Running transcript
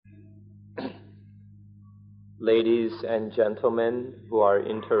ladies and gentlemen who are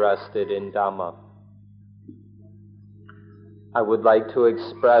interested in Dhamma. I would like to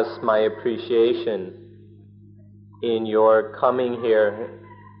express my appreciation in your coming here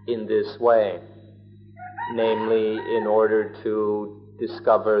in this way, namely in order to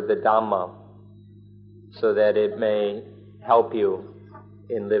discover the Dhamma, so that it may help you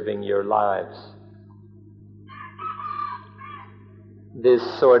in living your lives. This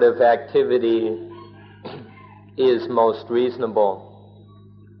sort of activity is most reasonable,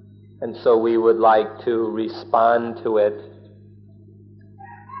 and so we would like to respond to it,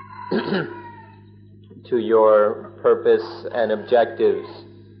 to your purpose and objectives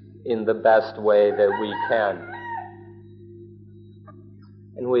in the best way that we can.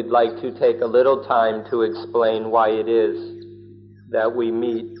 And we'd like to take a little time to explain why it is that we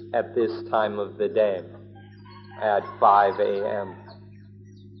meet at this time of the day, at 5 a.m.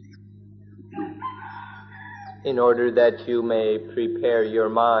 in order that you may prepare your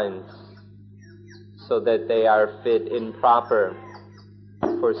minds so that they are fit and proper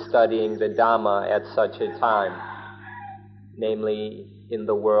for studying the Dhamma at such a time, namely in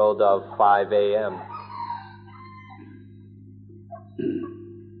the world of 5 a.m.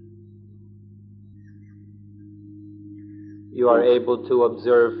 You are able to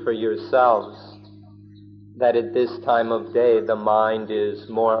observe for yourselves that at this time of day the mind is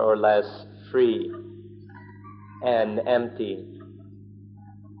more or less free and empty,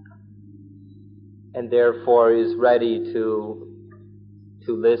 and therefore is ready to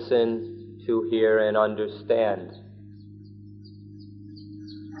listen, to hear and understand.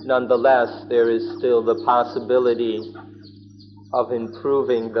 Nonetheless, there is still the possibility of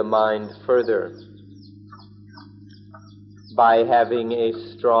improving the mind further by having a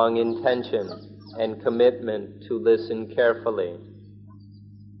strong intention and commitment to listen carefully,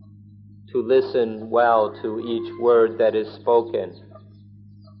 to listen well to each word that is spoken,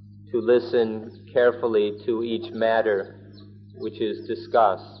 to listen carefully to each matter which is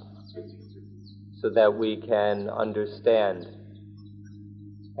discussed, so that we can understand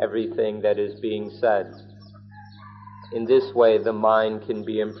everything that is being said. In this way, the mind can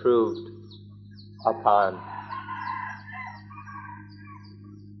be improved upon.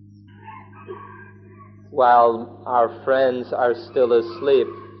 While our friends are still asleep,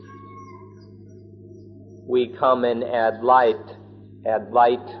 we come and add light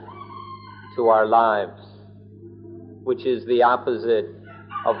to our lives, which is the opposite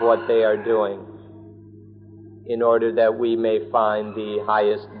of what they are doing, in order that we may find the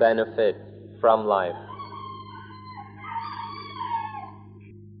highest benefit from life.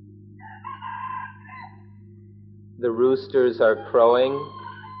 The roosters are crowing,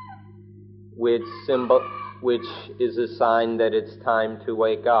 which is a sign that it's time to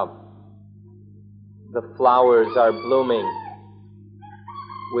wake up. The flowers are blooming,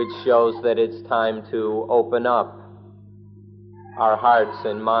 which shows that it's time to open up our hearts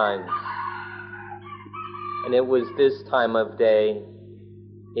and minds. And it was this time of day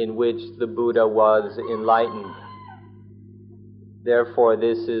in which the Buddha was enlightened. Therefore,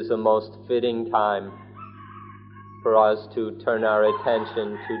 this is a most fitting time for us to turn our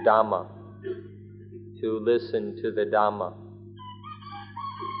attention to Dhamma, to listen to the Dhamma.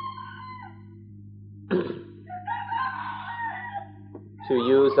 To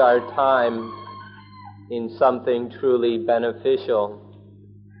use our time in something truly beneficial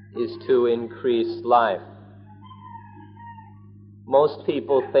is to increase life. Most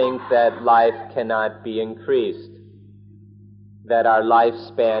people think that life cannot be increased, that our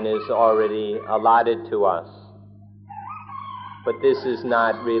lifespan is already allotted to us. But this is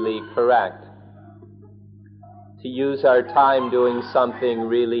not really correct. To use our time doing something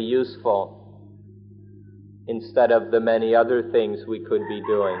really useful instead of the many other things we could be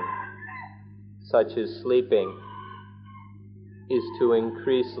doing, such as sleeping, is to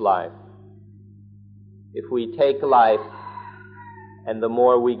increase life. If we take life, and the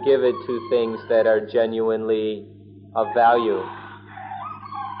more we give it to things that are genuinely of value,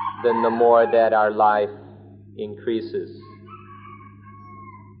 then the more that our life increases.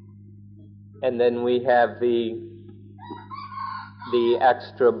 And then we have the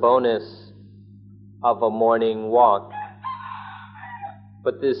extra bonus of a morning walk.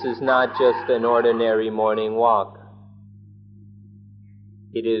 But this is not just an ordinary morning walk.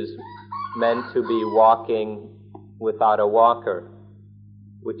 It is meant to be walking without a walker,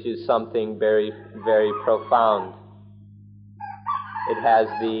 which is something very, very profound. It has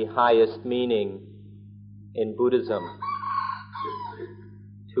the highest meaning in Buddhism.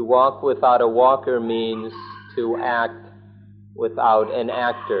 To walk without a walker means to act without an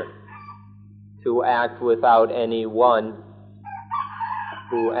actor, to act without any one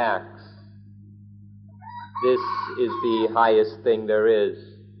who acts. This is the highest thing there is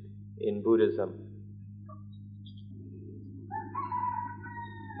in Buddhism.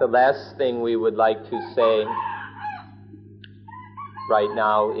 The last thing we would like to say right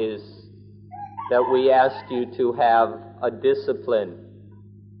now is that we ask you to have a discipline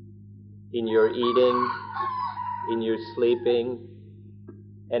in your eating, in your sleeping,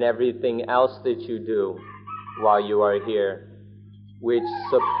 and everything else that you do while you are here, which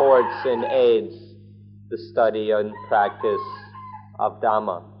supports and aids the study and practice of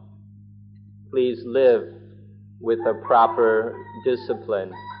Dhamma. Please live with a proper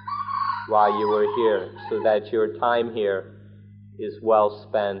discipline while you are here, so that your time here is well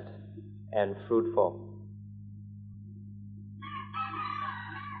spent and fruitful.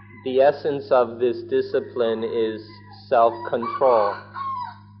 The essence of this discipline is self-control.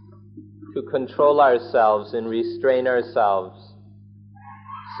 To control ourselves and restrain ourselves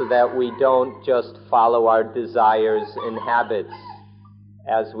so that we don't just follow our desires and habits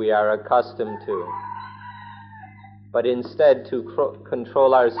as we are accustomed to, but instead to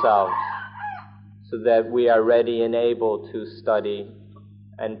control ourselves so that we are ready and able to study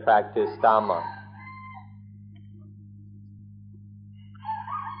and practice Dhamma.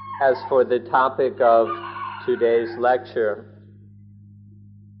 As for the topic of today's lecture,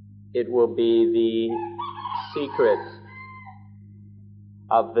 it will be the secret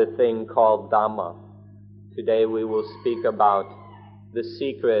of the thing called Dhamma. Today we will speak about the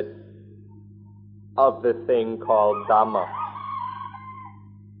secret of the thing called Dhamma.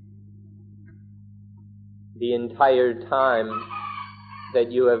 The entire time that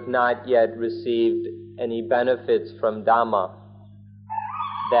you have not yet received any benefits from Dhamma,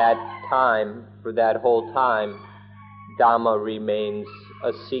 that time, for that whole time, Dhamma remains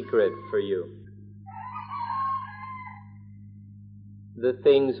a secret for you. The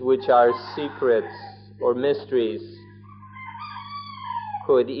things which are secrets or mysteries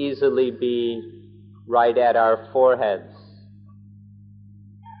could easily be right at our foreheads.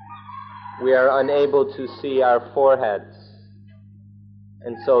 We are unable to see our foreheads,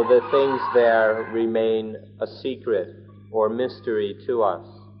 and so the things there remain a secret or mystery to us.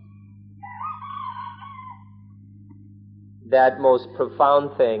 That most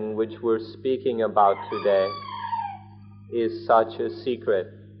profound thing which we're speaking about today is such a secret.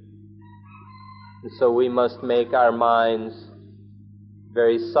 And so we must make our minds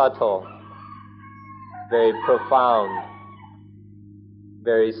very subtle, very profound,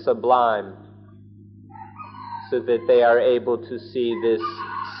 very sublime, so that they are able to see this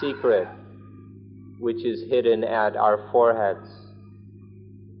secret which is hidden at our foreheads.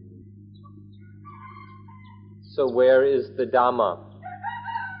 So where is the Dhamma?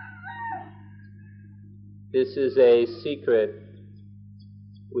 This is a secret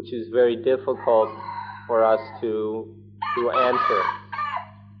which is very difficult for us to answer.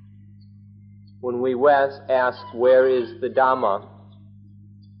 When we ask where is the Dhamma,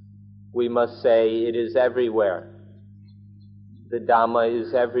 we must say it is everywhere. The Dhamma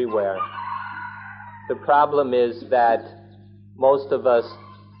is everywhere. The problem is that most of us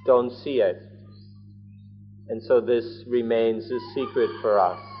don't see it. And so this remains a secret for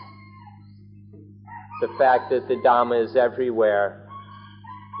us. The fact that the Dhamma is everywhere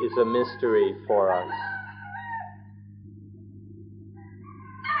is a mystery for us.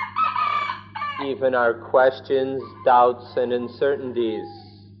 Even our questions, doubts, and uncertainties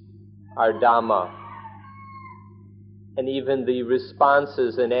are Dhamma. And even the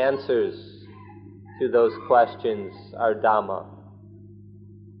responses and answers to those questions are Dhamma,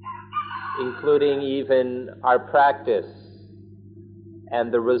 including even our practice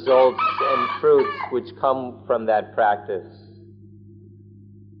and the results and fruits which come from that practice.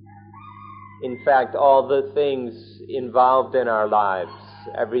 In fact, all the things involved in our lives,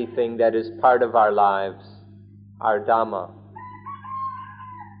 everything that is part of our lives, are Dhamma.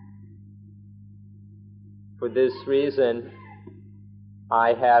 For this reason,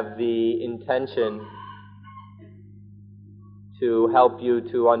 I have the intention to help you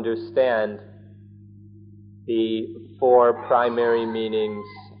to understand the 4 primary meanings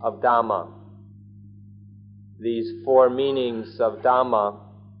of Dhamma. These 4 meanings of Dhamma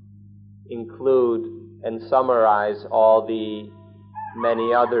include and summarize all the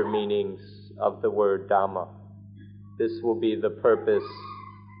many other meanings of the word Dhamma. This will be the purpose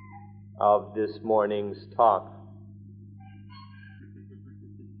of this morning's talk.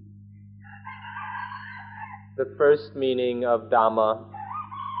 The first meaning of Dhamma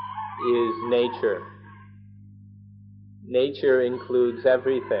is nature. Nature includes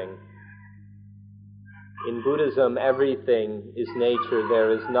everything. In Buddhism, everything is nature.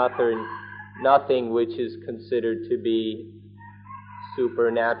 There is nothing which is considered to be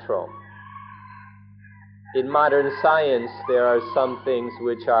supernatural. In modern science, there are still things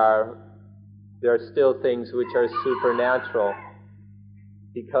which are supernatural,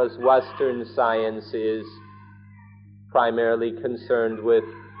 because Western science is primarily concerned with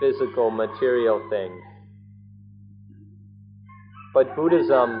physical, material things. But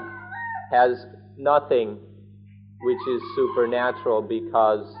Buddhism has nothing which is supernatural,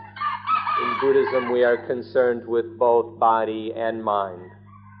 because in Buddhism we are concerned with both body and mind,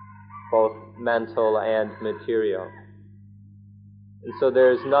 both mental and material. And so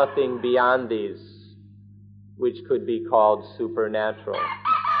there is nothing beyond these which could be called supernatural.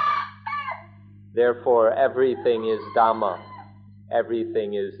 Therefore, everything is Dhamma,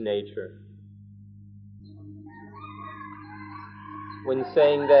 everything is nature. When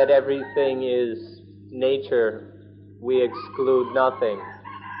saying that everything is nature, we exclude nothing.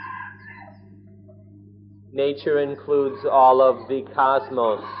 Nature includes all of the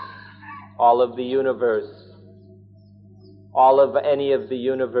cosmos, all of the universe, all of any of the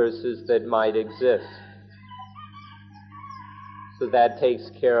universes that might exist. So that takes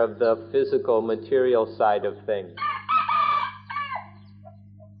care of the physical, material side of things.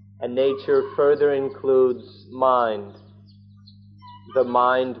 And nature further includes mind, the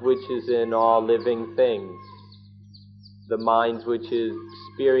mind which is in all living things, the mind which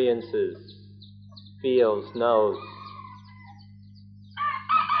experiences, feels, knows,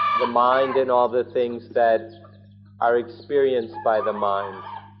 the mind and all the things that are experienced by the mind.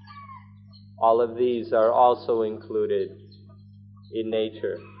 All of these are also included in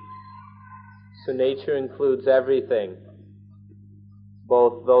nature. So nature includes everything,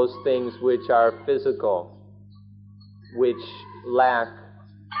 both those things which are physical, which lack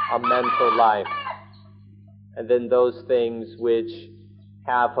a mental life, and then those things which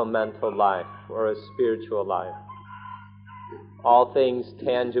have a mental life or a spiritual life. All things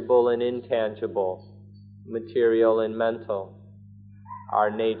tangible and intangible, material and mental,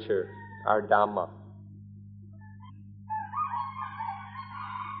 are nature, are Dhamma.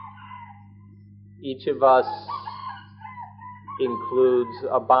 Each of us includes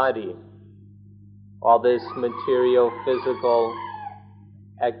a body. All this material, physical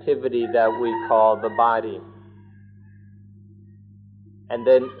activity that we call the body. And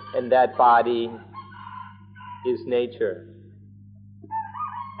that body is nature.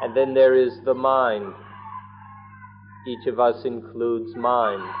 And then there is the mind. Each of us includes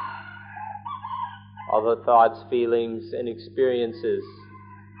mind. All the thoughts, feelings, and experiences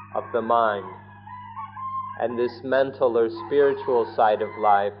of the mind. And this mental or spiritual side of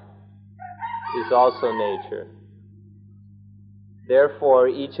life is also nature. Therefore,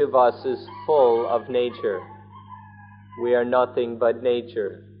 each of us is full of nature. We are nothing but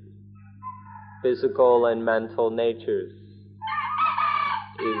nature. Physical and mental natures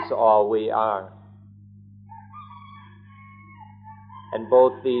is all we are. And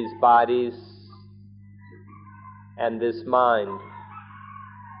both these bodies and this mind,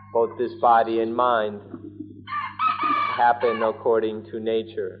 both this body and mind, happen according to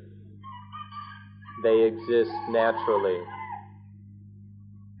nature. They exist naturally.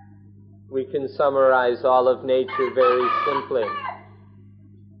 We can summarize all of nature very simply.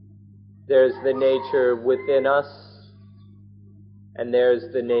 There's the nature within us, and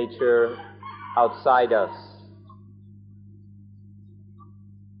there's the nature outside us.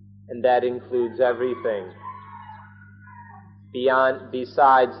 And that includes everything.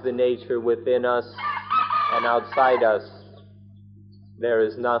 Besides the nature within us and outside us, there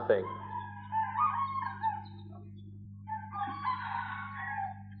is nothing.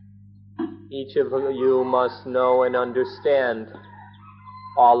 Each of you must know and understand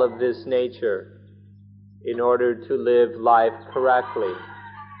all of this nature in order to live life correctly.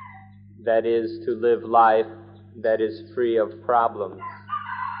 That is, to live life that is free of problems.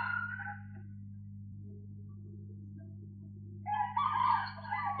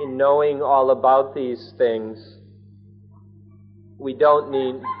 In knowing all about these things, we don't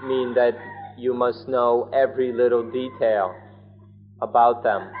mean that you must know every little detail about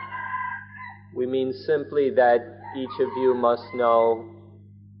them. We mean simply that each of you must know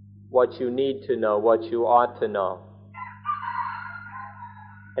what you need to know, what you ought to know.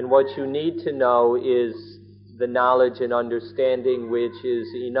 And what you need to know is the knowledge and understanding which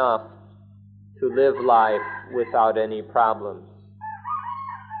is enough to live life without any problems.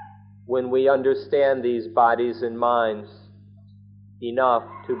 When we understand these bodies and minds enough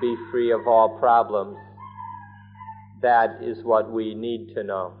to be free of all problems, that is what we need to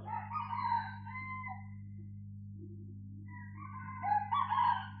know.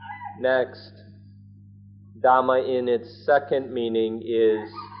 Next, Dhamma in its second meaning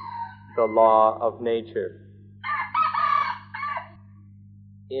is the law of nature.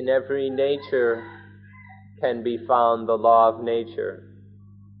 In every nature can be found the law of nature.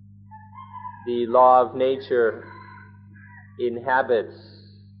 The law of nature inhabits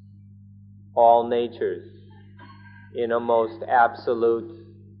all natures in a most absolute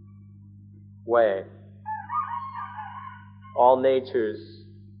way. All natures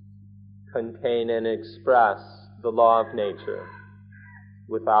contain and express the law of nature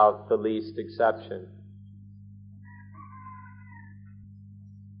without the least exception.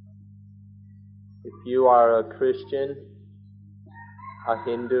 If you are a Christian, a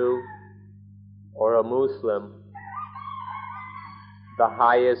Hindu, or a Muslim, the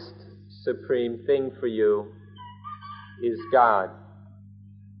highest supreme thing for you is God.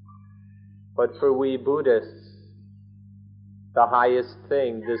 But for we Buddhists, the highest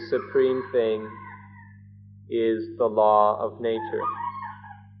thing, the supreme thing, is the law of nature.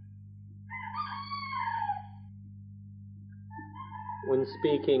 When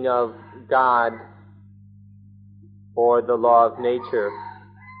speaking of God or the law of nature,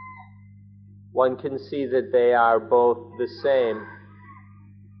 one can see that they are both the same,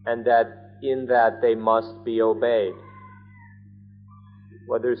 and that in that they must be obeyed.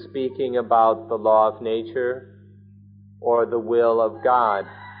 Whether speaking about the law of nature or the will of God,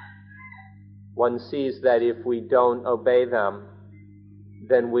 one sees that if we don't obey them,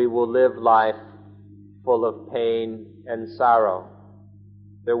 then we will live life full of pain and sorrow.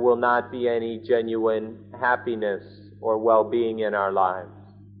 There will not be any genuine happiness or well-being in our lives.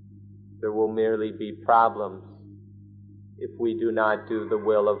 There will merely be problems if we do not do the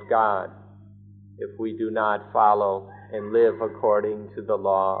will of God, if we do not follow and live according to the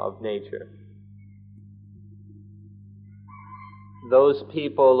law of nature. Those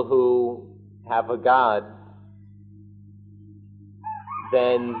people who have a God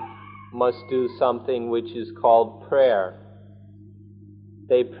then must do something which is called prayer.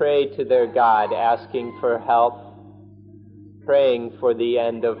 They pray to their God, asking for help, praying for the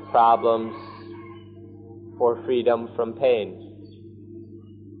end of problems, for freedom from pain.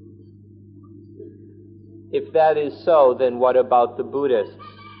 If that is so, then what about the Buddhists?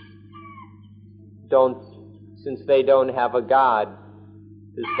 Since they don't have a God,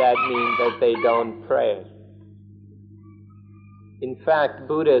 does that mean that they don't pray? In fact,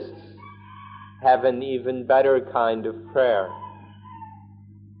 Buddhists have an even better kind of prayer.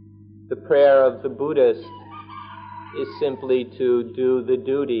 The prayer of the Buddhist is simply to do the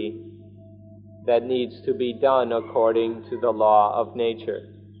duty that needs to be done according to the law of nature.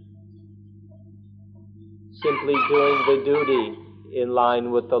 Simply doing the duty in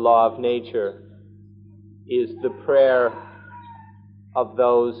line with the law of nature is the prayer of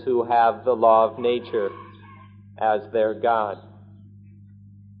those who have the law of nature as their God.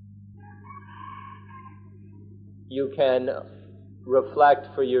 You can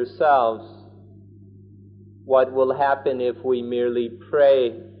reflect for yourselves what will happen if we merely pray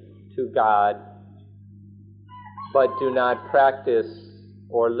to God but do not practice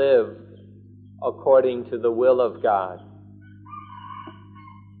or live according to the will of God.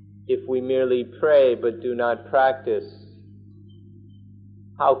 If we merely pray but do not practice,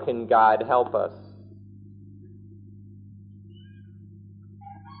 how can God help us?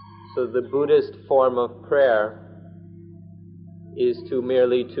 So the Buddhist form of prayer is to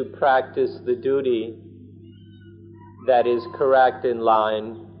merely to practice the duty that is correct in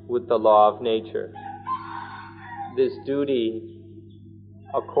line with the law of nature. This duty,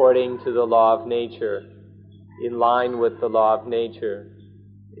 according to the law of nature, in line with the law of nature,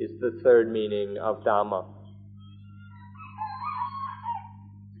 is the third meaning of Dhamma.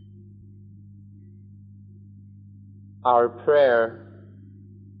 Our prayer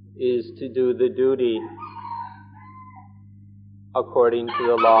is to do the duty according to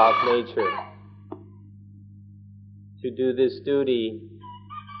the law of nature. To do this duty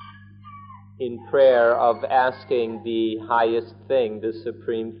in prayer of asking the highest thing, the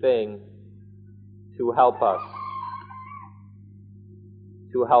supreme thing, to help us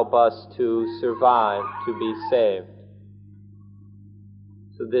to survive, to be saved.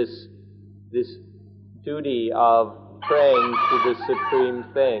 So this duty of praying to the supreme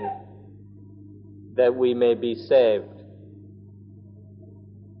thing that we may be saved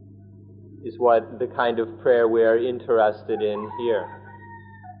is what the kind of prayer we are interested in here.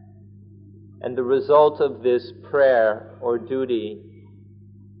 And the result of this prayer or duty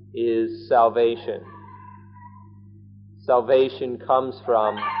is salvation. Salvation comes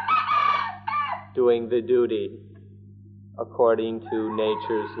from doing the duty according to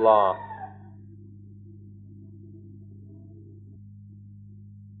nature's law.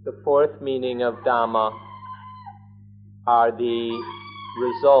 The fourth meaning of Dhamma are the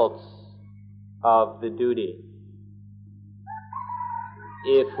results of the duty.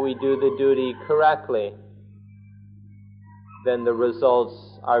 If we do the duty correctly, then the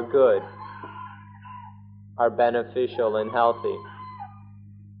results are good, are beneficial and healthy.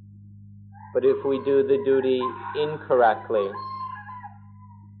 But if we do the duty incorrectly,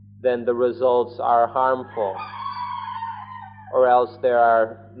 then the results are harmful, or else there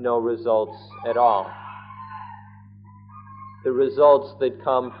are no results at all. The results that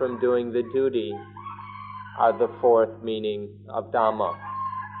come from doing the duty are the fourth meaning of Dhamma.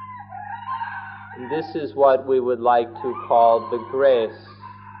 And this is what we would like to call the grace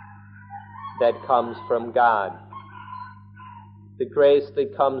that comes from God. The grace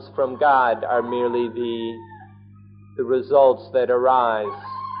that comes from God are merely the results that arise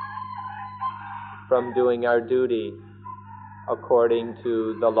from doing our duty according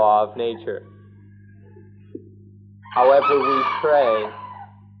to the law of nature. However we pray,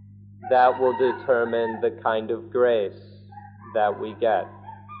 that will determine the kind of grace that we get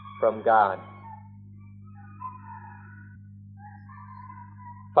from God.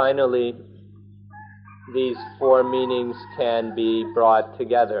 Finally, these four meanings can be brought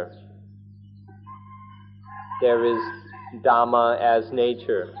together. There is Dhamma as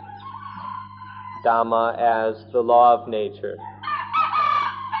nature, Dhamma as the law of nature,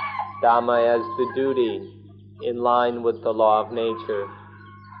 Dhamma as the duty in line with the law of nature,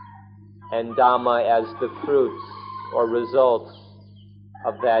 and Dhamma as the fruits or results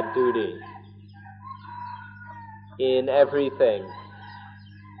of that duty. In everything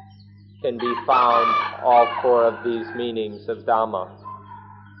can be found all four of these meanings of Dhamma.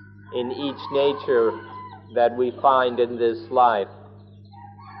 In each nature that we find in this life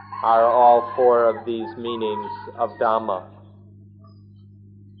are all four of these meanings of Dhamma.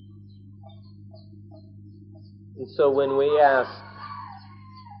 And so when we ask,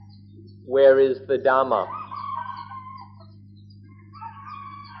 where is the Dhamma?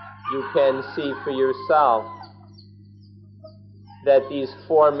 You can see for yourself that these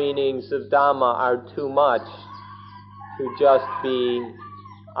four meanings of Dhamma are too much to just be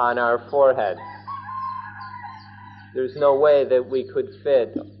on our foreheads. There's no way that we could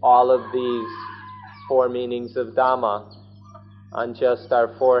fit all of these four meanings of Dhamma on just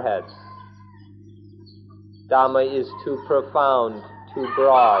our foreheads. Dhamma is too profound, too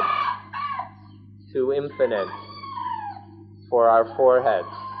broad, too infinite for our foreheads.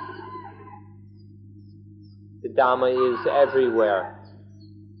 The Dhamma is everywhere,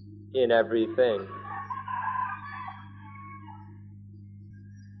 in everything.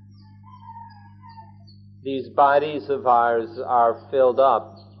 These bodies of ours are filled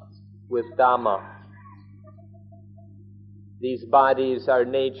up with Dhamma. These bodies are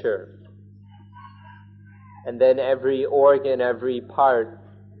nature. And then every organ, every part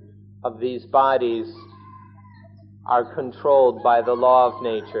of these bodies are controlled by the law of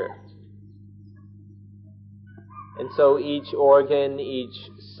nature. And so each organ, each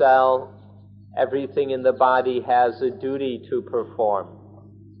cell, everything in the body has a duty to perform.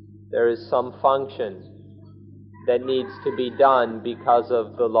 There is some function that needs to be done because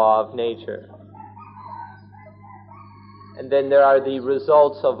of the law of nature. And then there are the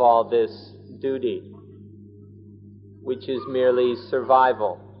results of all this duty, which is merely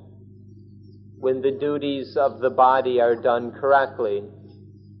survival. When the duties of the body are done correctly,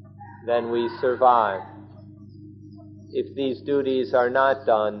 then we survive. If these duties are not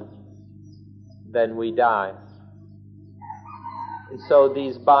done, then we die. And so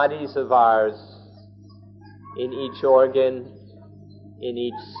these bodies of ours, in each organ, in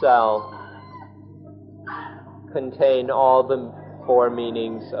each cell, contain all the four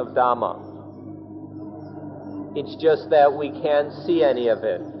meanings of Dhamma. It's just that we can't see any of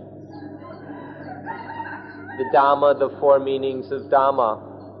it. The Dhamma, the four meanings of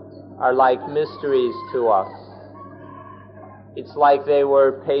Dhamma, are like mysteries to us. It's like they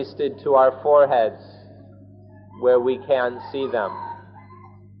were pasted to our foreheads where we can't see them.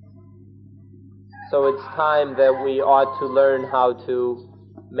 So it's time that we ought to learn how to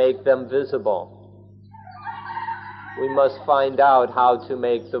make them visible. We must find out how to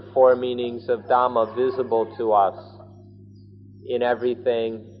make the four meanings of Dhamma visible to us in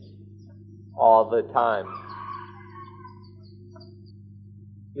everything, all the time.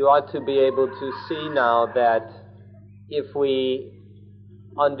 You ought to be able to see now that if we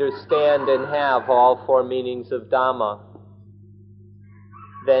understand and have all four meanings of Dhamma,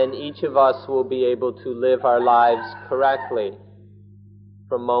 then each of us will be able to live our lives correctly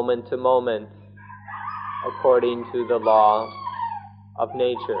from moment to moment according to the law of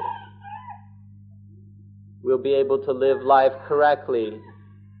nature. We'll be able to live life correctly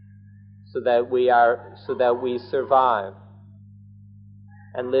so that we survive.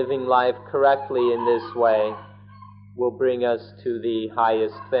 And living life correctly in this way will bring us to the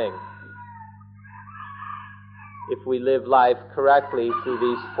highest thing. If we live life correctly through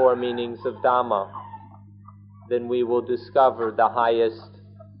these four meanings of Dhamma, then we will discover the highest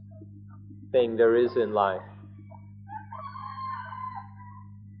thing there is in life.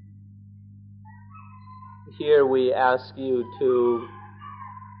 Here we ask you to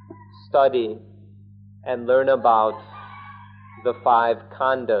study and learn about the five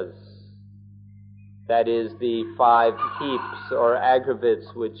khandhas, that is, the five heaps or aggregates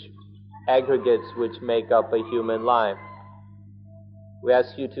which make up a human life. We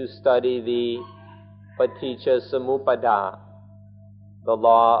ask you to study the paticca samuppada, the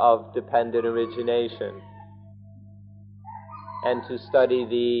law of dependent origination, and to study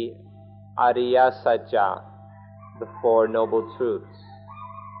the Ariya Satya, the Four Noble Truths.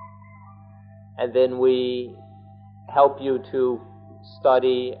 And then we help you to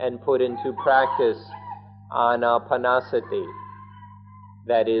study and put into practice anapanasati,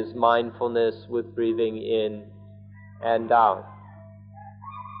 that is, mindfulness with breathing in and out.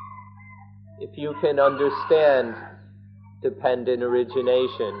 If you can understand dependent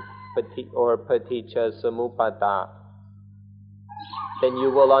origination, or paticca samuppada, then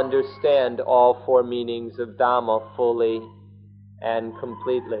you will understand all four meanings of Dhamma fully and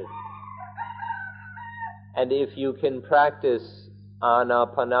completely. And if you can practice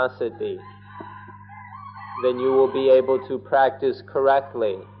anapanasati, then you will be able to practice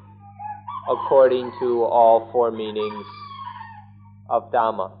correctly according to all four meanings of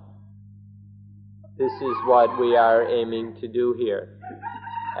Dhamma. This is what we are aiming to do here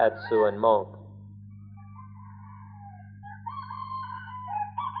at Suan Mokkh.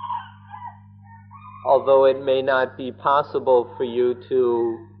 Although it may not be possible for you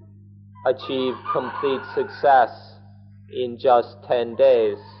to achieve complete success in just 10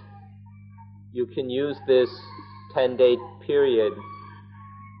 days, you can use this 10-day period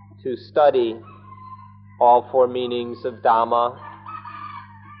to study all four meanings of Dhamma,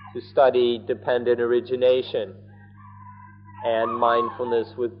 to study dependent origination and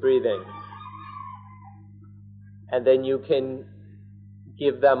mindfulness with breathing. And then you can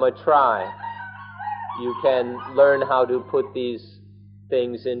give them a try. You can learn how to put these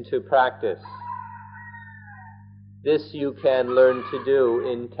things into practice. This you can learn to do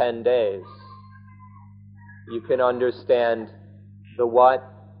in 10 days. You can understand the what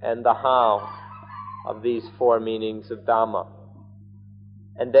and the how of these four meanings of Dhamma.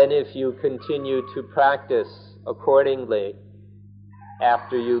 And then if you continue to practice accordingly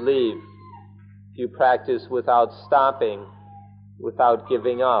after you leave, if you practice without stopping, without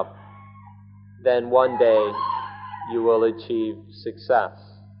giving up, then one day you will achieve success.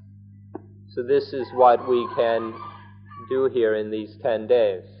 So this is what we can do here in these 10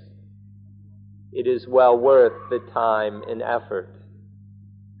 days. It is well worth the time and effort.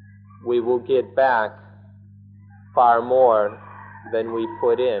 We will get back far more than we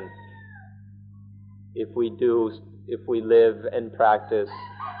put in if we live and practice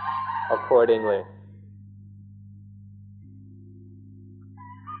accordingly.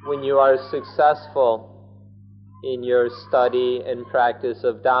 When you are successful in your study and practice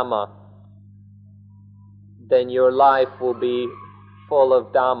of Dhamma, then your life will be full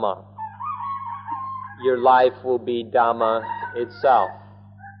of Dhamma. Your life will be Dhamma itself.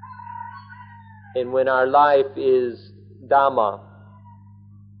 And when our life is Dhamma,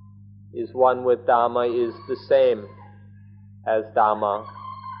 is one with Dhamma, is the same as Dhamma,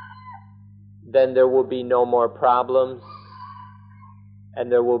 then there will be no more problems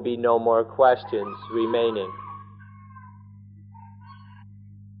and there will be no more questions remaining.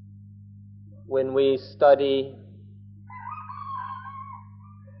 When we study,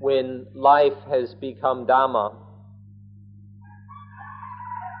 when life has become Dhamma,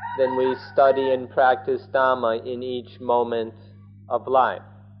 then we study and practice Dhamma in each moment of life.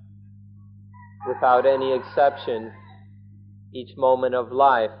 Without any exception, each moment of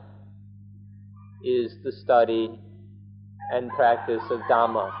life is the study and practice of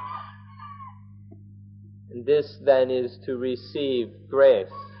Dhamma. And this then is to receive grace.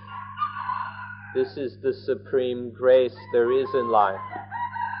 This is the supreme grace there is in life.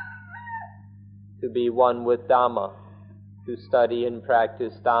 To be one with Dhamma, to study and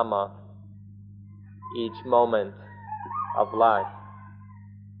practice Dhamma each moment of life.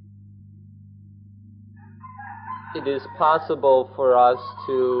 it is possible for us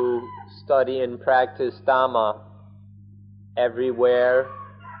to study and practice Dhamma everywhere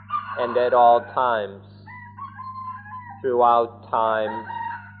and at all times, throughout time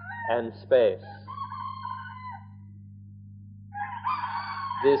and space.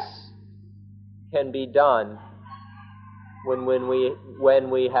 This can be done when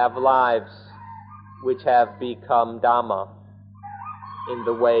we have lives which have become Dhamma in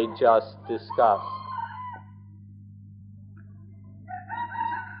the way just discussed.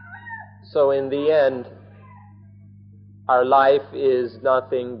 So in the end, our life is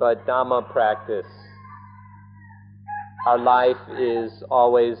nothing but Dhamma practice. Our life is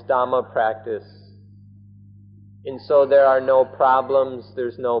always Dhamma practice. And so there are no problems,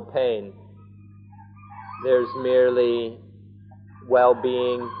 there's no pain. There's merely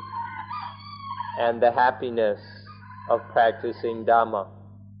well-being and the happiness of practicing Dhamma.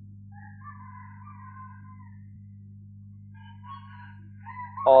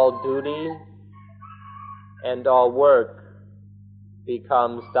 All duty and all work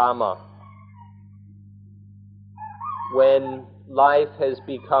becomes Dhamma. When life has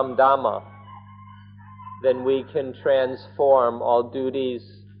become Dhamma, then we can transform all duties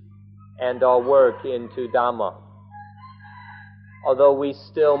and all work into Dhamma. Although we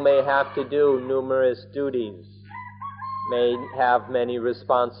still may have to do numerous duties, may have many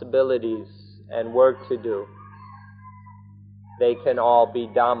responsibilities and work to do, they can all be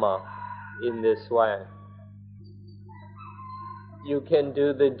Dhamma in this way. You can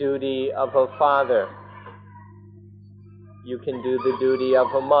do the duty of a father. You can do the duty of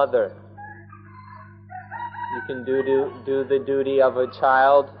a mother. You can do the duty of a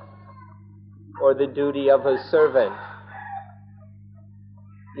child or the duty of a servant.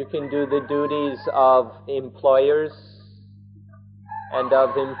 You can do the duties of employers and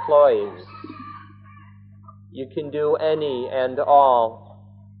of employees. You can do any and all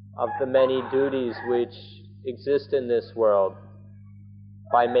of the many duties which exist in this world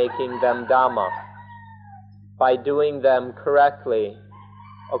by making them Dhamma, by doing them correctly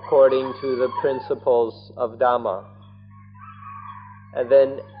according to the principles of Dhamma. And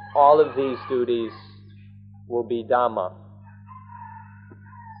then all of these duties will be Dhamma.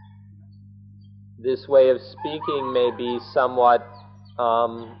 This way of speaking may be somewhat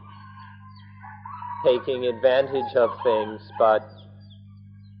taking advantage of things, but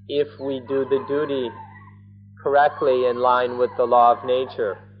if we do the duty correctly in line with the law of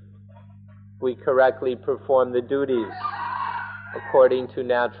nature, we correctly perform the duties according to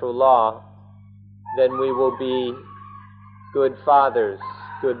natural law, then we will be good fathers,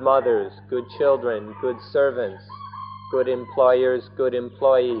 good mothers, good children, good servants, good employers, good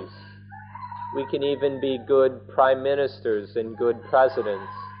employees. We can even be good prime ministers and good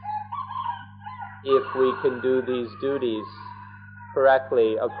presidents if we can do these duties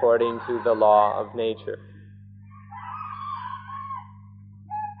correctly according to the law of nature.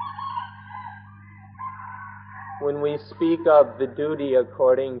 When we speak of the duty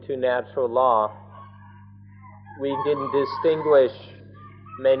according to natural law, we can distinguish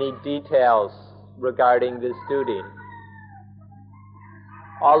many details regarding this duty.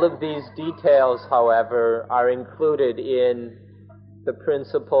 All of these details, however, are included in the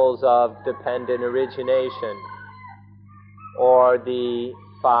principles of dependent origination, or the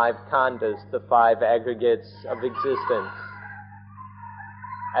 5 khandhas, the 5 aggregates of existence,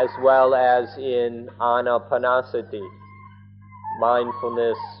 as well as in anapanasati,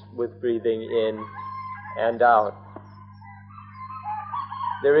 mindfulness with breathing in and out.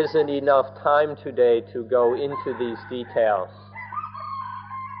 There isn't enough time today to go into these details.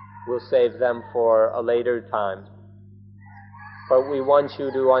 We'll save them for a later time. But we want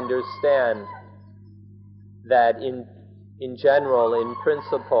you to understand that in general, in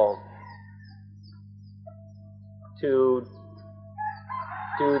principle, to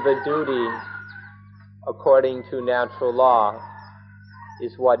do the duty according to natural law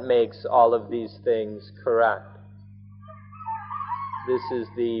is what makes all of these things correct. This is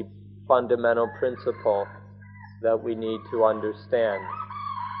the fundamental principle that we need to understand.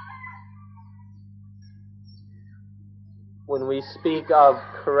 When we speak of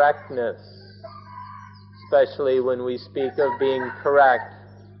correctness, especially when we speak of being correct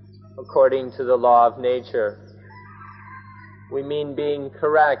according to the law of nature, we mean being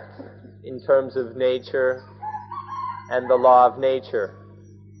correct in terms of nature and the law of nature.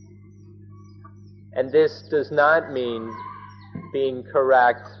 And this does not mean being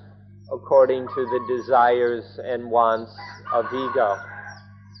correct according to the desires and wants of ego.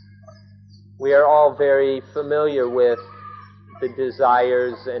 We are all very familiar with the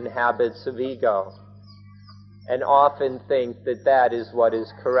desires and habits of ego. and often think that that is what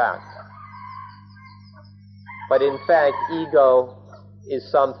is correct. But in fact, ego is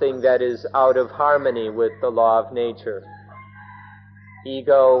something that is out of harmony with the law of nature.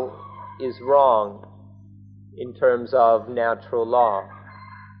 Ego is wrong in terms of natural law.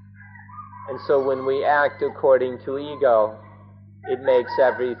 And so when we act according to ego, it makes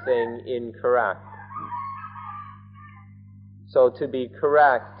everything incorrect. So to be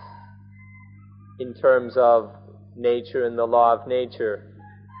correct in terms of nature and the law of nature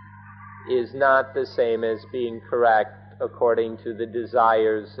is not the same as being correct according to the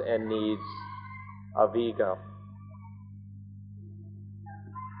desires and needs of ego.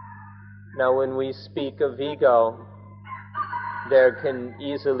 Now, when we speak of ego, there can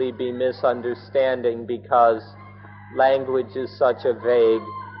easily be misunderstanding because language is such a vague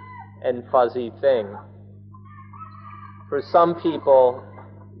and fuzzy thing. For some people,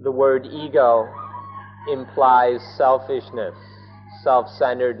 the word ego implies selfishness,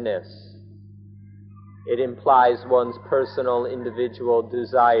 self-centeredness. It implies one's personal, individual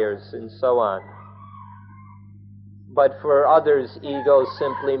desires and so on. But for others, ego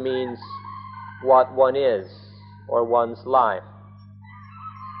simply means what one is, or one's life.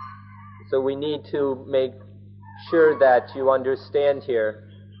 So we need to make sure that you understand here,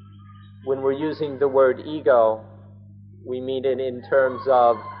 when we're using the word ego, we mean it in terms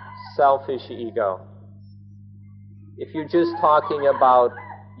of selfish ego. If you're just talking about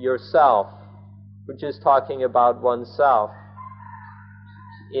yourself, we're just talking about oneself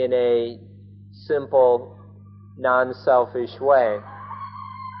in a simple, non-selfish way,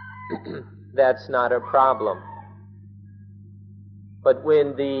 that's not a problem. But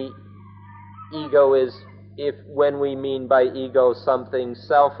when the ego is, when we mean by ego something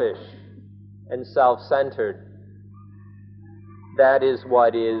selfish and self-centered, that is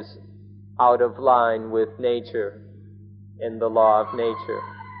what is out of line with nature and the law of nature.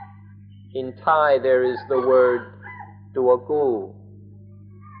 In Thai, there is the word duagu.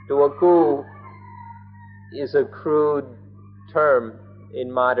 Duagu is a crude term in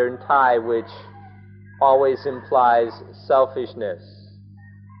modern Thai which always implies selfishness.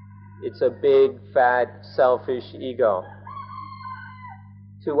 It's a big, fat, selfish ego.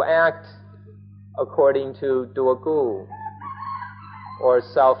 To act according to duagu, or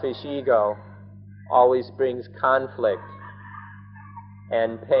selfish ego, always brings conflict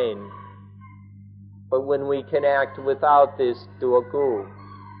and pain. But when we can act without this duagu,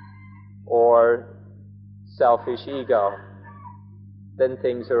 or selfish ego, then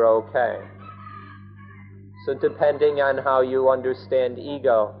things are okay. So depending on how you understand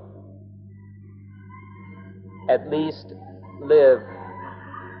ego, at least live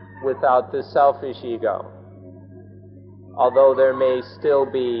without the selfish ego. Although there may still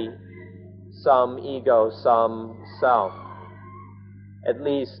be some ego, some self, at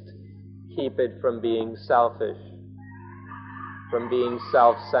least keep it from being selfish, from being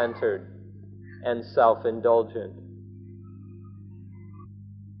self-centered and self-indulgent.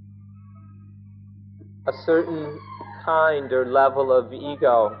 A certain kind or level of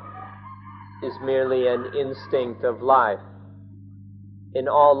ego is merely an instinct of life. In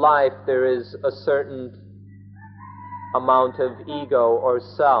all life, there is a certain amount of ego or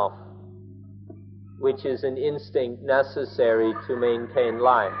self, which is an instinct necessary to maintain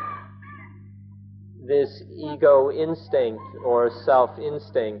life. This ego instinct or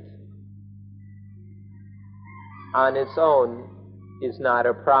self-instinct on its own is not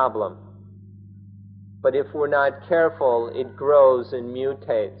a problem. But if we're not careful, it grows and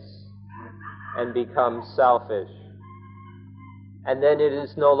mutates and becomes selfish. And then it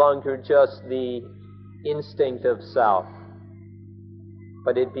is no longer just the instinct of self,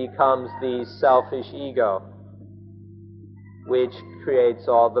 but it becomes the selfish ego, which creates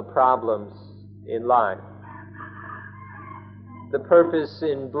all the problems in life. The purpose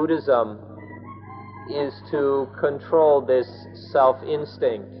in Buddhism is to control this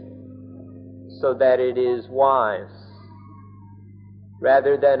self-instinct so that it is wise,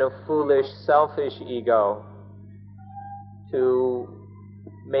 rather than a foolish, selfish ego, to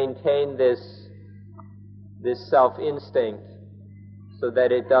maintain this self-instinct so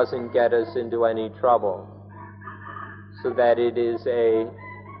that it doesn't get us into any trouble, so that it is a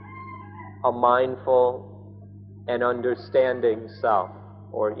mindful and understanding self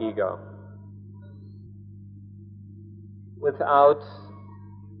or ego. Without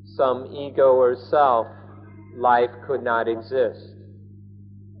some ego or self, life could not exist.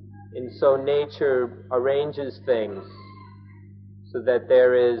 And so nature arranges things so that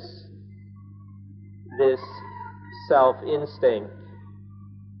there is this self-instinct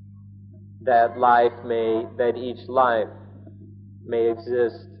that each life may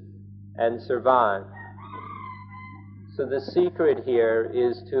exist and survive. So the secret here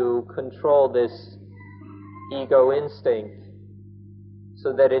is to control this ego instinct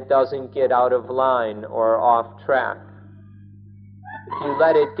so that it doesn't get out of line or off track. If you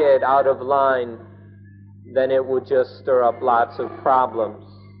let it get out of line, then it will just stir up lots of problems,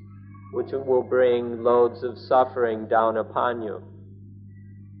 which will bring loads of suffering down upon you.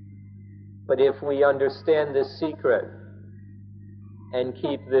 But if we understand this secret and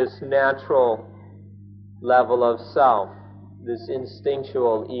keep this natural level of self, this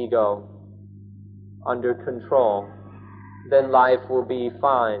instinctual ego, under control, then life will be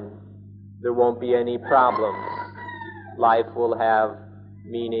fine. There won't be any problems. Life will have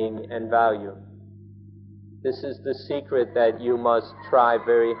meaning and value. This is the secret that you must try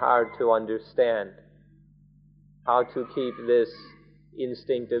very hard to understand. How to keep this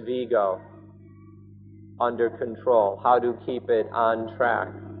instinctive ego under control. How to keep it on track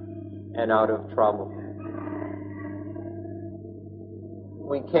and out of trouble.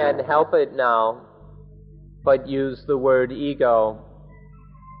 We can't help it now but use the word ego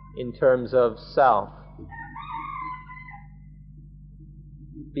in terms of self.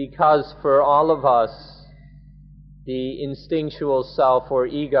 Because for all of us, the instinctual self or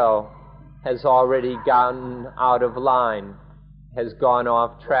ego has already gotten out of line, has gone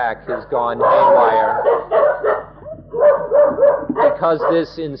off track, has gone haywire. Because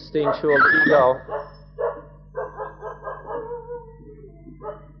this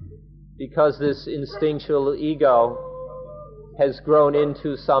instinctual ego has grown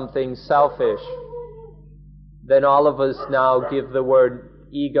into something selfish, then all of us now give the word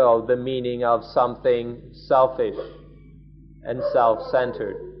ego the meaning of something selfish and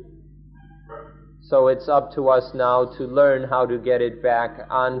self-centered. So it's up to us now to learn how to get it back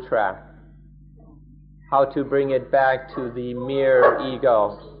on track, how to bring it back to the mere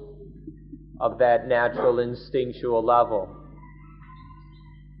ego of that natural instinctual level,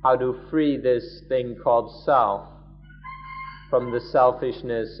 how to free this thing called self from the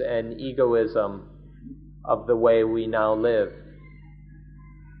selfishness and egoism of the way we now live.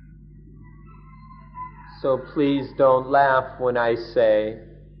 So please don't laugh when I say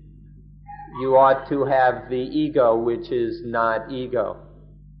you ought to have the ego which is not ego.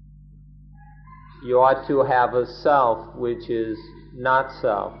 You ought to have a self which is not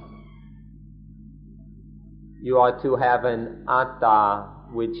self. You ought to have an atta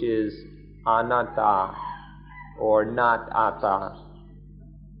which is anatta or not atta.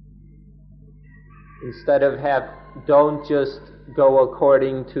 Instead of don't just go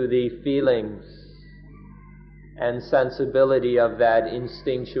according to the feelings and sensibility of that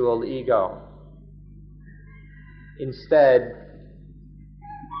instinctual ego. Instead,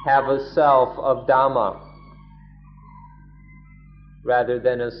 have a self of Dhamma rather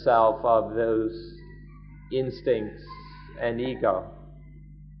than a self of those instincts and ego.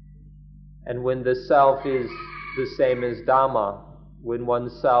 And when the self is the same as Dhamma, when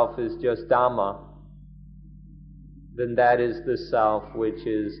oneself is just Dhamma, then that is the self which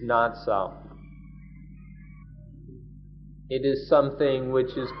is not self. It is something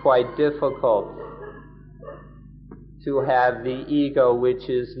which is quite difficult to have the ego which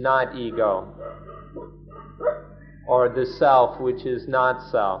is not ego, or the self which is not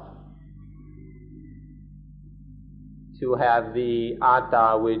self, to have the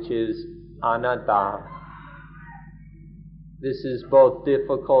atta which is anatta. This is both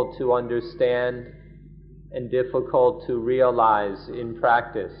difficult to understand and difficult to realize in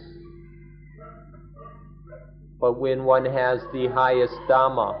practice. But when one has the highest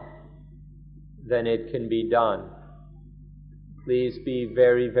Dhamma, then it can be done. Please be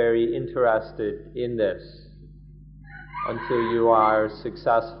very, very interested in this until you are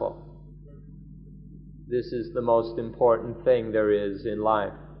successful. This is the most important thing there is in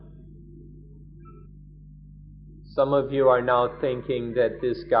life. Some of you are now thinking that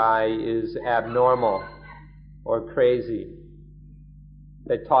this guy is abnormal or crazy,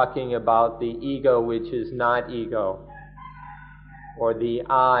 that talking about the ego which is not ego, or the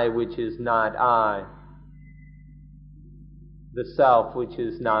I which is not I, the self which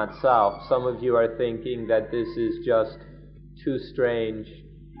is not self. Some of you are thinking that this is just too strange,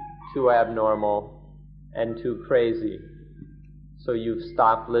 too abnormal, and too crazy. So you've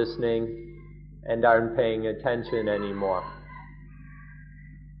stopped listening and aren't paying attention anymore.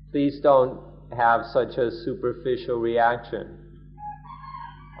 Please don't have such a superficial reaction.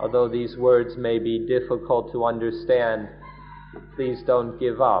 Although these words may be difficult to understand, please don't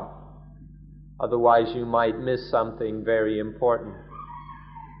give up. Otherwise you might miss something very important.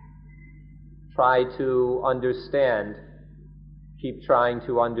 try to understand, keep trying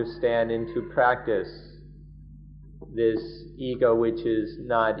to understand and to practice this ego which is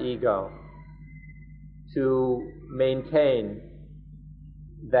not ego, to maintain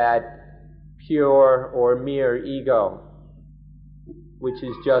that pure or mere ego, which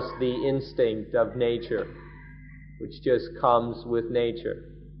is just the instinct of nature, which just comes with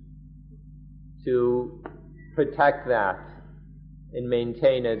nature, to protect that and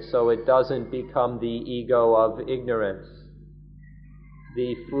maintain it so it doesn't become the ego of ignorance,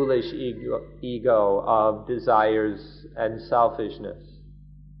 the foolish ego of desires and selfishness.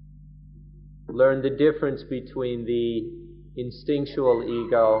 Learn the difference between the instinctual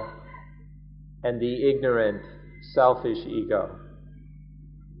ego and the ignorant, selfish ego.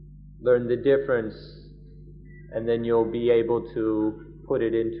 Learn the difference, and then you'll be able to put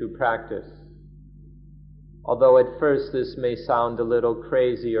it into practice. Although at first this may sound a little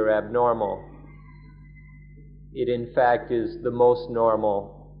crazy or abnormal, it in fact is the most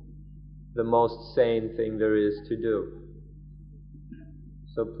normal, the most sane thing there is to do.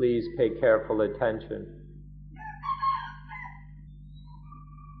 So please pay careful attention.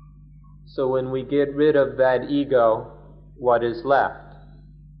 So when we get rid of that ego, what is left?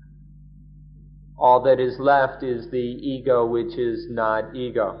 All that is left is the ego which is not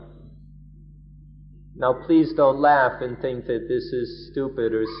ego. Now please don't laugh and think that this is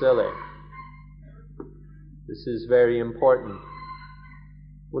stupid or silly. This is very important.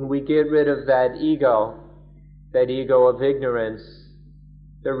 When we get rid of that ego of ignorance,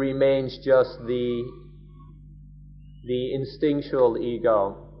 there remains just the instinctual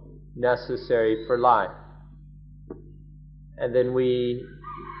ego necessary for life. And then we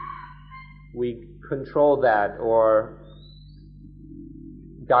control that or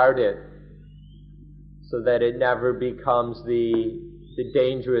guard it so that it never becomes the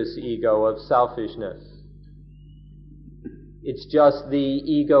dangerous ego of selfishness. It's just the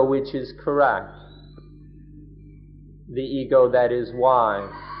ego which is correct, the ego that is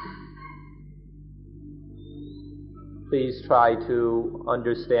wise. Please try to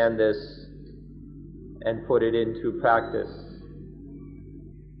understand this and put it into practice.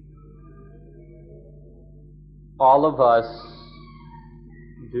 All of us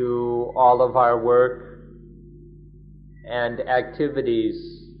do all of our work and activities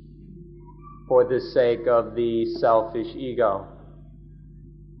for the sake of the selfish ego.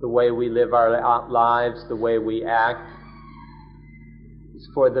 The way we live our lives, the way we act, is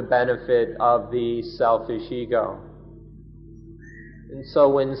for the benefit of the selfish ego. And so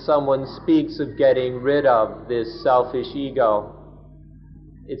when someone speaks of getting rid of this selfish ego,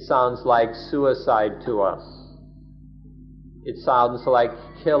 it sounds like suicide to us. It sounds like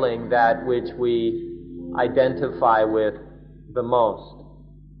killing that which we identify with the most.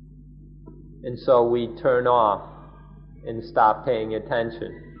 And so we turn off and stop paying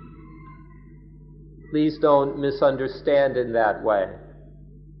attention. Please don't misunderstand in that way.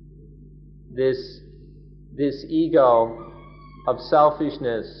 This ego of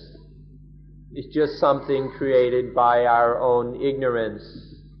selfishness is just something created by our own ignorance,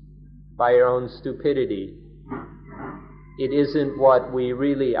 by our own stupidity. It isn't what we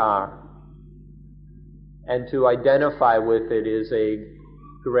really are. And to identify with it is a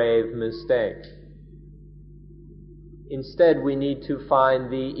grave mistake. Instead, we need to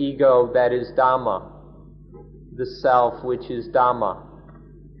find the ego that is Dhamma, the self which is Dhamma,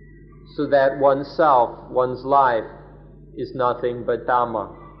 so that oneself, one's life, is nothing but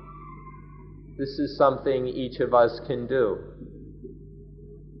Dhamma. This is something each of us can do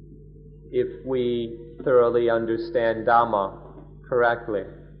if we thoroughly understand Dhamma correctly.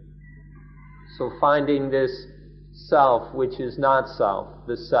 So finding this self which is not self,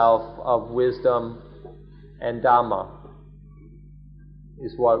 the self of wisdom and Dhamma,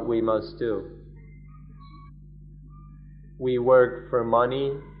 is what we must do. We work for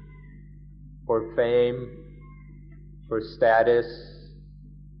money, for fame, for status,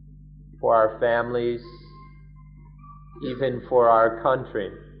 for our families, even for our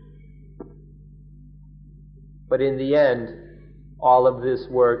country. But in the end, all of this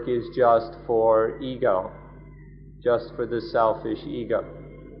work is just for ego, just for the selfish ego.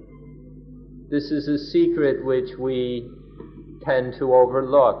 This is a secret which we tend to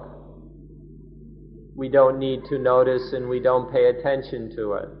overlook. We don't need to notice and we don't pay attention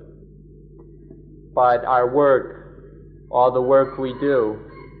to it. But our work, all the work we do,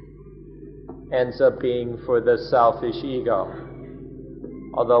 ends up being for the selfish ego.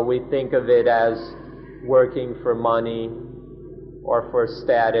 Although we think of it as working for money or for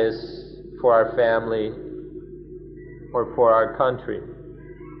status, for our family, or for our country.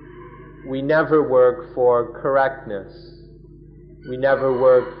 we never work for correctness. We never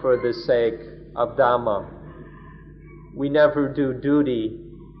work for the sake of Dhamma. We never do duty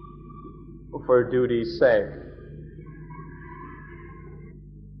for duty's sake.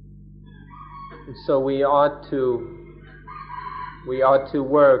 And so we ought to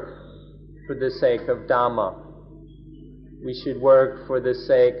work for the sake of Dhamma. We should work for the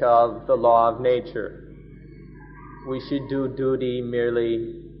sake of the law of nature. We should do duty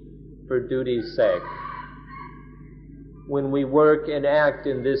merely for duty's sake. When we work and act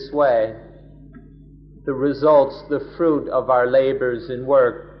in this way, the results, the fruit of our labors and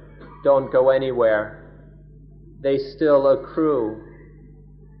work don't go anywhere. They still accrue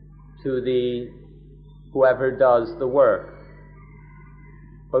to whoever does the work.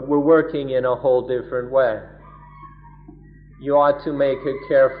 But we're working in a whole different way. You ought to make a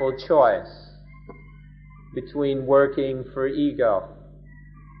careful choice between working for ego,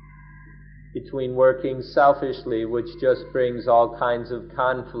 between working selfishly, which just brings all kinds of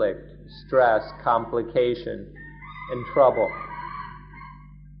conflict, stress, complication, and trouble,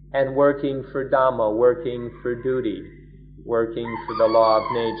 and working for Dhamma, working for duty, working for the law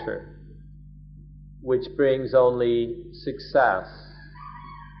of nature, which brings only success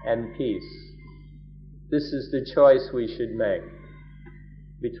and peace. This is the choice we should make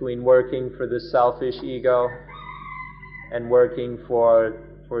between working for the selfish ego and working for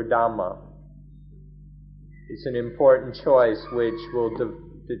Dhamma. It's an important choice which will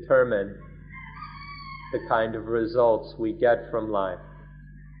determine the kind of results we get from life.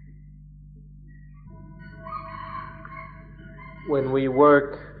 When we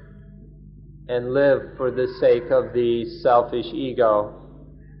work and live for the sake of the selfish ego,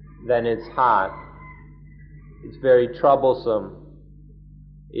 then it's hot. It's very troublesome.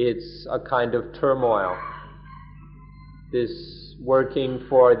 It's a kind of turmoil. This working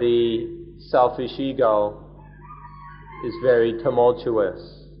for the selfish ego is very tumultuous.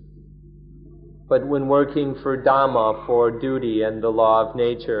 But when working for Dhamma, for duty and the law of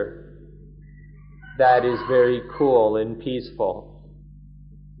nature, that is very cool and peaceful.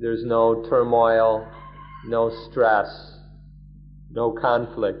 There's no turmoil, no stress, no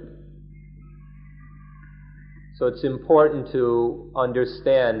conflict. So it's important to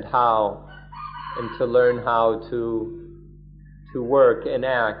understand how and to learn how to work and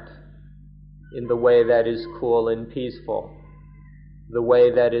act in the way that is cool and peaceful, the way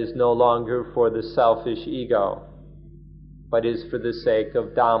that is no longer for the selfish ego, but is for the sake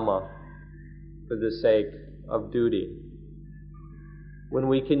of Dhamma, for the sake of duty. When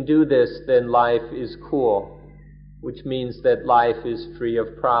we can do this, then life is cool, which means that life is free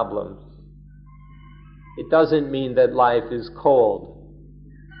of problems. It doesn't mean that life is cold.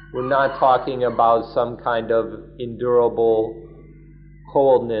 We're not talking about some kind of endurable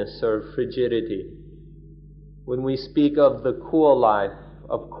coldness or frigidity. When we speak of the cool life,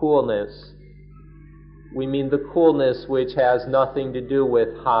 of coolness, we mean the coolness which has nothing to do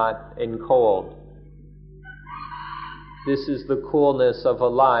with hot and cold. This is the coolness of a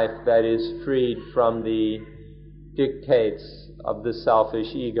life that is freed from the dictates of the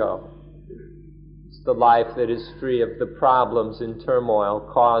selfish ego. The life that is free of the problems and turmoil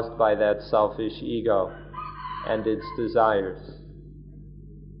caused by that selfish ego and its desires.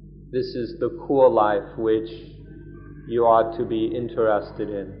 This is the cool life which you ought to be interested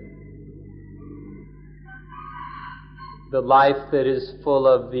in. The life that is full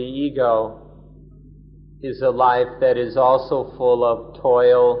of the ego is a life that is also full of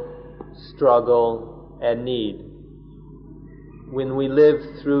toil, struggle, and need. When we live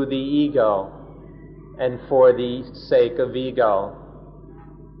through the ego, and for the sake of ego,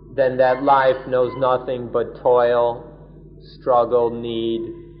 then that life knows nothing but toil, struggle, need,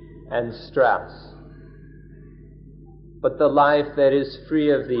 and stress. But the life that is free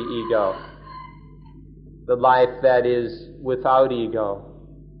of the ego, the life that is without ego,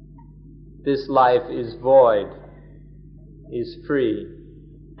 this life is void, is free.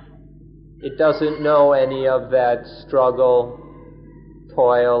 It doesn't know any of that struggle,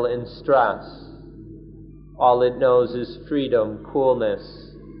 toil, and stress. All it knows is freedom, coolness,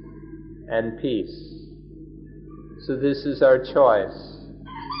 and peace. So this is our choice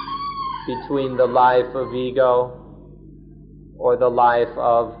between the life of ego or the life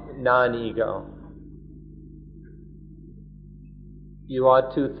of non-ego. You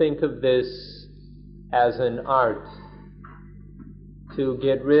ought to think of this as an art, to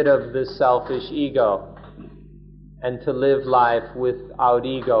get rid of the selfish ego and to live life without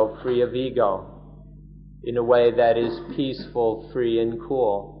ego, free of ego, in a way that is peaceful, free, and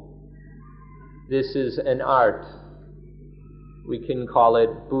cool. This is an art. We can call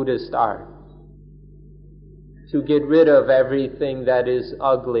it Buddhist art. To get rid of everything that is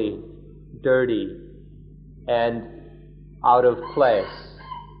ugly, dirty, and out of place,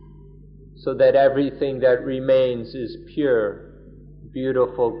 so that everything that remains is pure,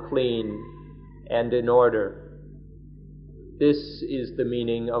 beautiful, clean, and in order. This is the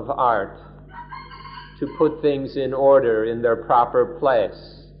meaning of art, to put things in order in their proper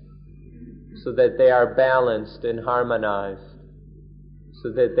place, so that they are balanced and harmonized,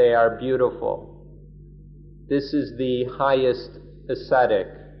 so that they are beautiful. This is the highest aesthetic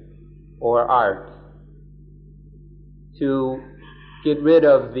or art. To get rid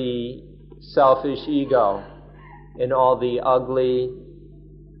of the selfish ego and all the ugly,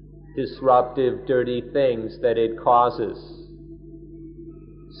 disruptive, dirty things that it causes,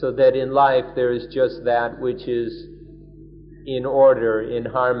 so that in life there is just that which is in order, in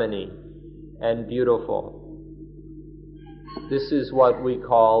harmony, and beautiful. This is what we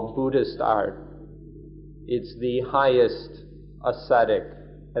call Buddhist art. It's the highest ascetic,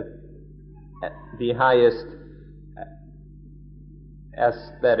 the highest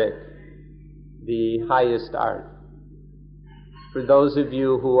aesthetic, the highest art. For those of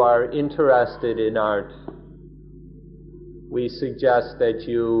you who are interested in art, we suggest that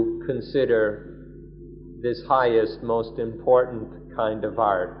you consider this highest, most important kind of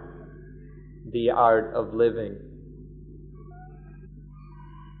art, the art of living.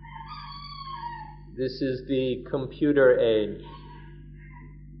 This is the computer age.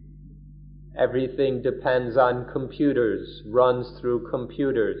 Everything depends on computers, runs through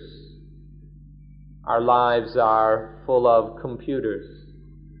computers. Our lives are full of computers.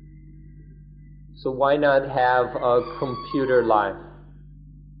 So why not have a computer life?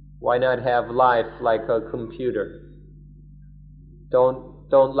 Why not have life like a computer?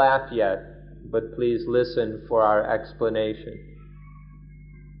 Don't laugh yet, but please listen for our explanation.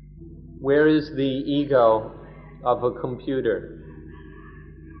 Where is the ego of a computer,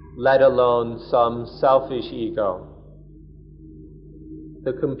 let alone some selfish ego?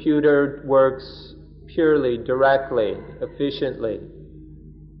 The computer works purely, directly, efficiently.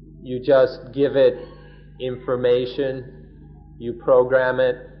 You just give it information, you program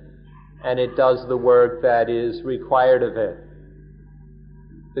it, and it does the work that is required of it.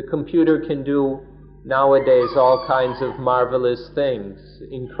 The computer can do nowadays all kinds of marvelous things,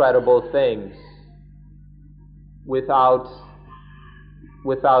 incredible things, without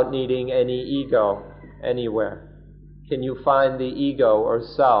needing any ego anywhere. Can you find the ego or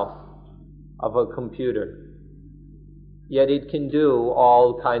self of a computer? Yet it can do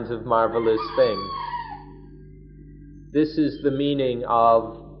all kinds of marvelous things. This is the meaning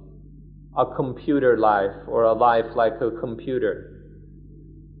of a computer life, or a life like a computer.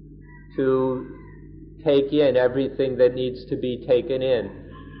 To take in everything that needs to be taken in,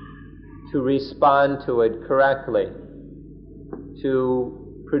 to respond to it correctly,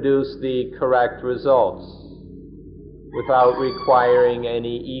 to produce the correct results without requiring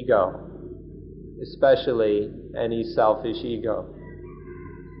any ego, especially any selfish ego.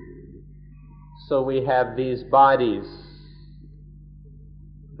 So we have these bodies.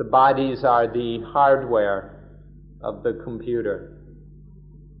 The bodies are the hardware of the computer.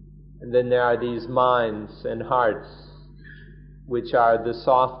 And then there are these minds and hearts, which are the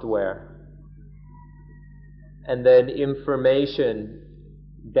software. And then information,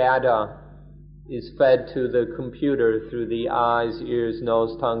 data, is fed to the computer through the eyes, ears,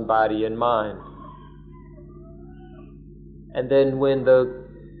 nose, tongue, body, and mind. And then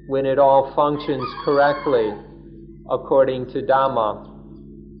when it all functions correctly, according to Dhamma,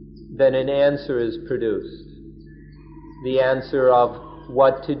 then an answer is produced. The answer of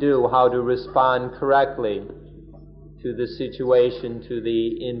what to do, how to respond correctly to the situation, to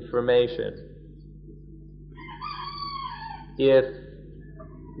the information. If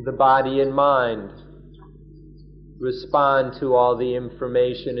the body and mind respond to all the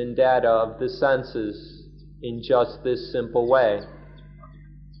information and data of the senses in just this simple way,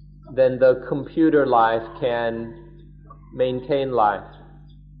 then the computer life can maintain life,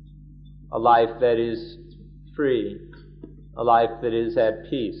 a life that is free, a life that is at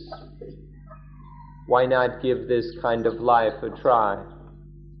peace. Why not give this kind of life a try,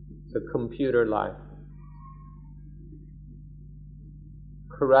 the computer life?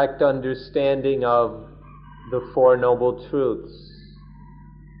 Correct understanding of the Four Noble Truths,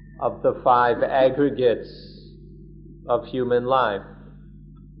 of the five aggregates of human life,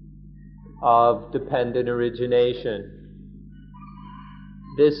 of dependent origination.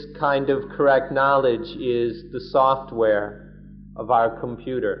 This kind of correct knowledge is the software of our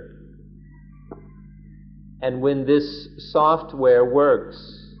computer. And when this software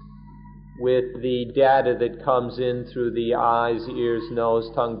works with the data that comes in through the eyes, ears,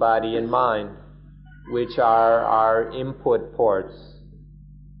 nose, tongue, body, and mind, which are our input ports,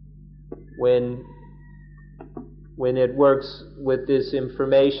 when it works with this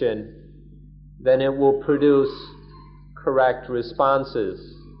information, then it will produce correct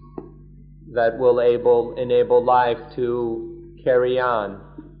responses that will enable life to carry on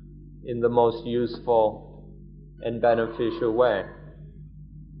in the most useful and beneficial way.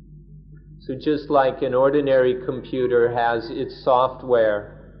 So just like an ordinary computer has its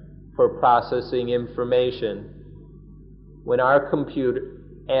software for processing information, when our computer,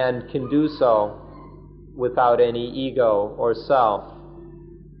 and can do so without any ego or self,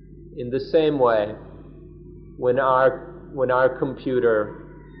 in the same way, when our computer,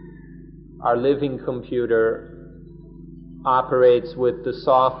 our living computer, operates with the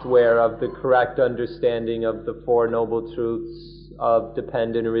software of the correct understanding of the Four Noble Truths of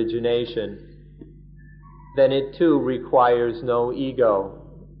dependent origination, then it too requires no ego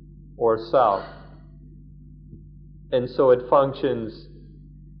or self. And so it functions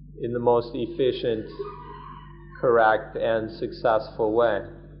in the most efficient, correct, and successful way.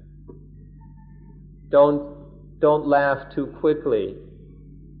 Don't laugh too quickly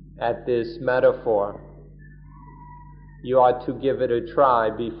at this metaphor. You ought to give it a try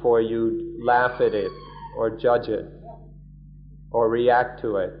before you laugh at it or judge it or react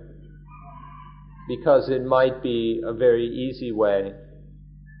to it, because it might be a very easy way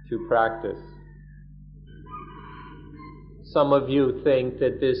to practice. Some of you think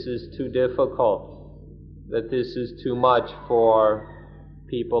that this is too difficult, that this is too much for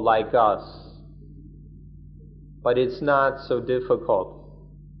people like us. But it's not so difficult.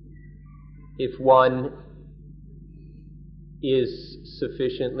 If one is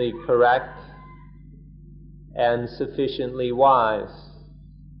sufficiently correct and sufficiently wise,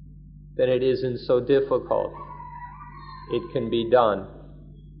 then it isn't so difficult. It can be done.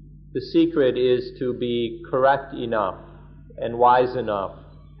 The secret is to be correct enough and wise enough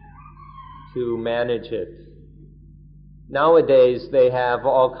to manage it. Nowadays they have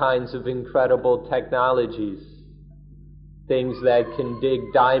all kinds of incredible technologies, things that can dig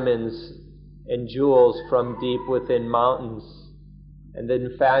diamonds and jewels from deep within mountains and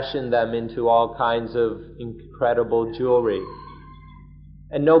then fashion them into all kinds of incredible jewelry.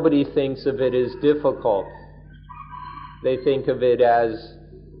 And nobody thinks of it as difficult. They think of it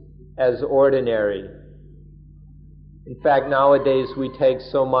as ordinary. In fact, nowadays we take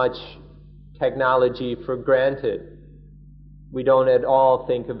so much technology for granted. We don't at all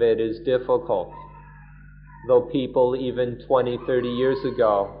think of it as difficult, though people even 20, 30 years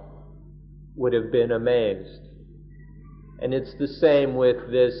ago would have been amazed. And it's the same with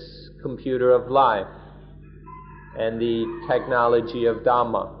this computer of life and the technology of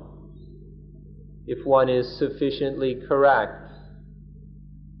Dhamma. If one is sufficiently correct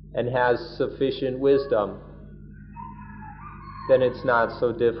and has sufficient wisdom, then it's not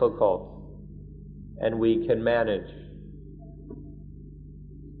so difficult, and we can manage.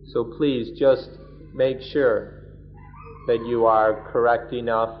 So please just make sure that you are correct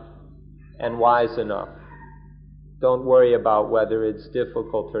enough and wise enough. Don't worry about whether it's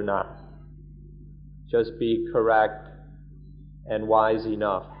difficult or not. Just be correct and wise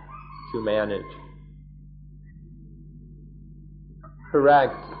enough to manage.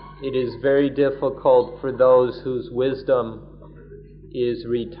 Correct, it is very difficult for those whose wisdom is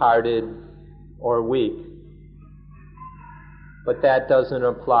retarded or weak. But that doesn't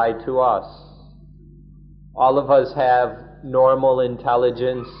apply to us. All of us have normal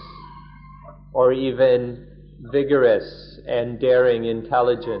intelligence or even vigorous and daring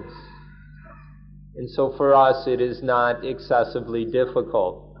intelligence. And so for us it is not excessively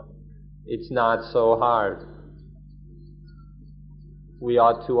difficult. It's not so hard. We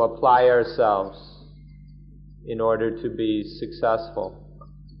ought to apply ourselves in order to be successful.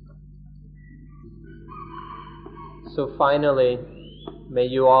 So finally, may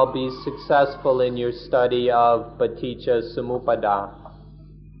you all be successful in your study of Paticca Samuppada.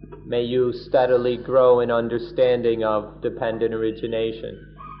 May you steadily grow in understanding of dependent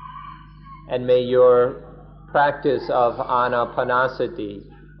origination. And may your practice of anapanasati,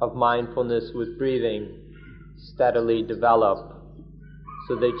 of mindfulness with breathing, steadily develop,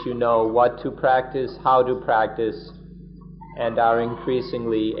 so that you know what to practice, how to practice, and are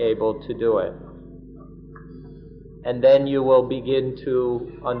increasingly able to do it. And then you will begin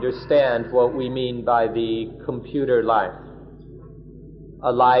to understand what we mean by the computer life.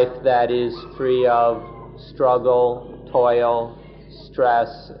 A life that is free of struggle, toil,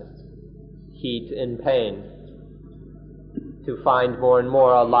 stress, heat, and pain. to find more and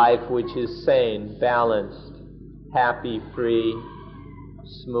more a life which is sane, balanced, happy, free,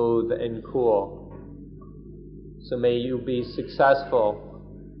 smooth, and cool. So may you be successful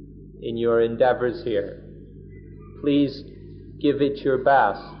in your endeavors here. Please give it your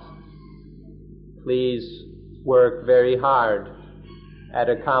best. Please work very hard at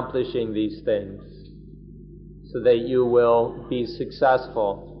accomplishing these things so that you will be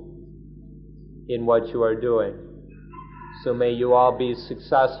successful in what you are doing. So may you all be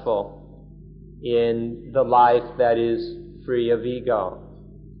successful in the life that is free of ego,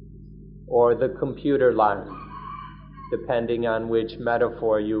 or the computer life, depending on which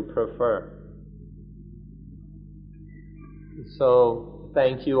metaphor you prefer. So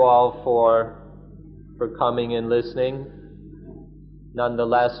thank you all for coming and listening.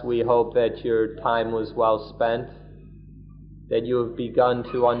 Nonetheless, we hope that your time was well spent, that you have begun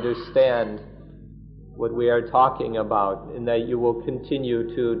to understand what we are talking about, and that you will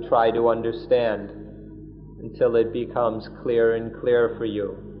continue to try to understand until it becomes clearer and clearer for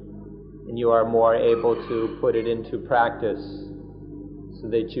you, and you are more able to put it into practice so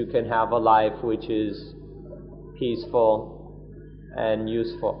that you can have a life which is peaceful and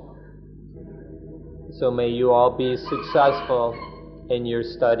useful. So may you all be successful in your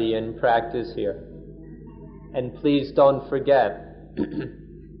study and practice here. And please don't forget,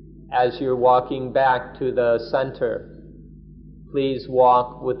 as you're walking back to the center, please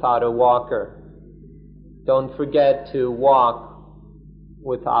walk without a walker. Don't forget to walk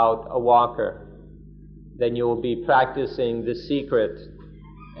without a walker. Then you will be practicing the secret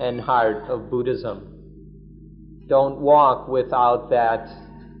and heart of Buddhism. Don't walk with that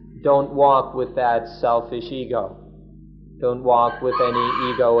selfish ego. Don't walk with any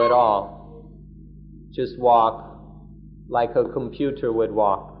ego at all. Just walk like a computer would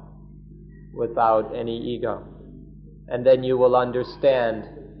walk, without any ego. And then you will understand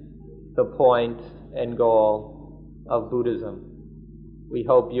the point and goal of Buddhism. We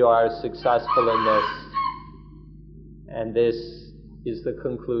hope you are successful in this. And this is the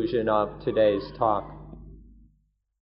conclusion of today's talk.